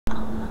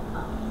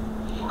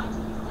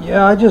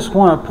Yeah, I just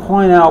want to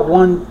point out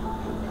one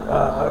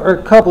or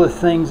a couple of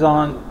things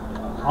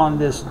on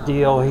this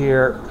deal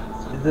here.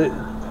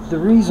 The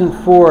reason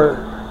for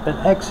an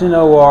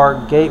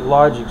XNOR gate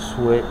logic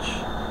switch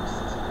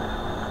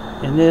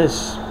in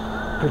this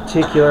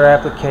particular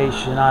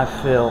application, I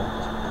feel,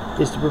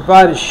 is to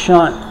provide a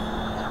shunt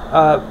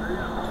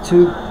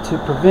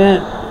to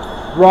prevent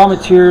raw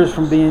materials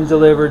from being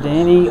delivered to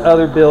any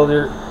other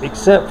builder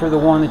except for the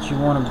one that you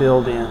want to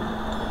build in.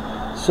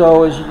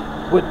 So as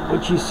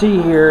what you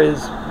see here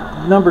is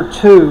number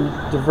 2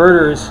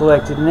 diverter is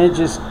selected, and it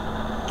just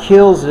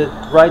kills it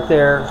right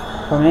there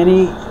from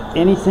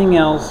anything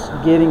else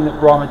getting the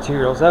raw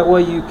materials. That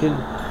way you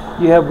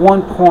have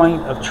one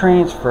point of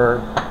transfer.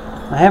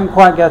 I haven't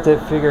quite got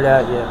that figured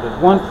out yet,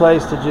 but one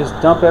place to just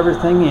dump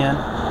everything in,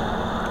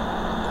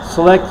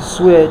 select the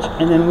switch,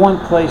 and then one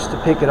place to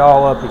pick it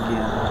all up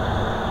again.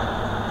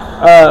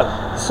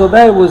 So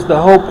that was the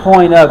whole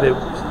point of it.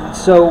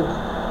 So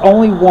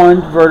only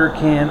one diverter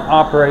can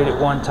operate at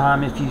one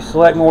time. If you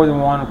select more than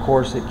one, of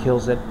course, it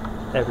kills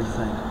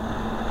everything.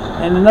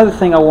 And another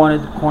thing I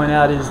wanted to point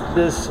out is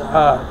this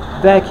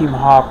vacuum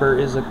hopper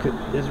is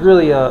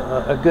really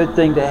a good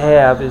thing to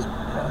have.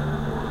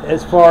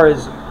 As far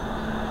as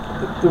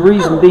the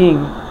reason being,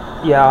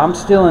 yeah, I'm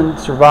still in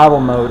survival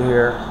mode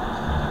here.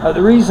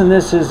 The reason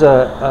this is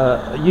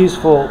a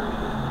useful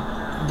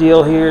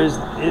deal here is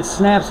it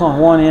snaps on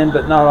one end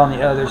but not on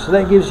the other, so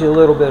that gives you a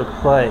little bit of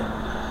play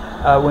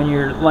when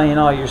you're laying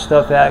all your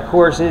stuff out. Of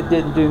course, it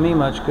didn't do me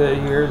much good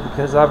here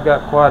because I've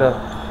got quite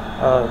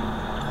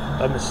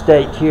a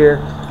mistake here.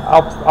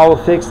 I'll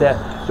fix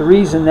that. The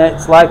reason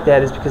that's like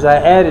that is because I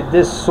added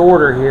this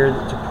sorter here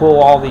to pull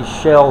all these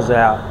shells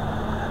out.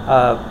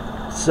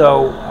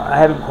 So I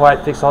haven't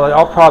quite fixed all that.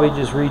 I'll probably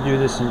just redo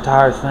this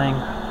entire thing,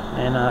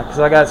 and because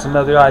I got some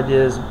other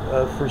ideas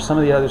for some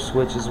of the other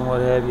switches and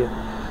what have you.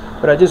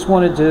 But I just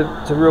wanted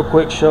to real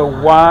quick show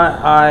why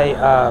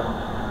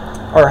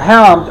or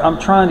how I'm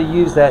trying to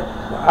use that.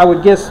 I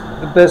would guess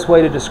the best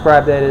way to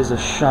describe that is a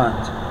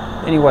shunt.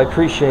 Anyway,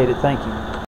 appreciate it. Thank you.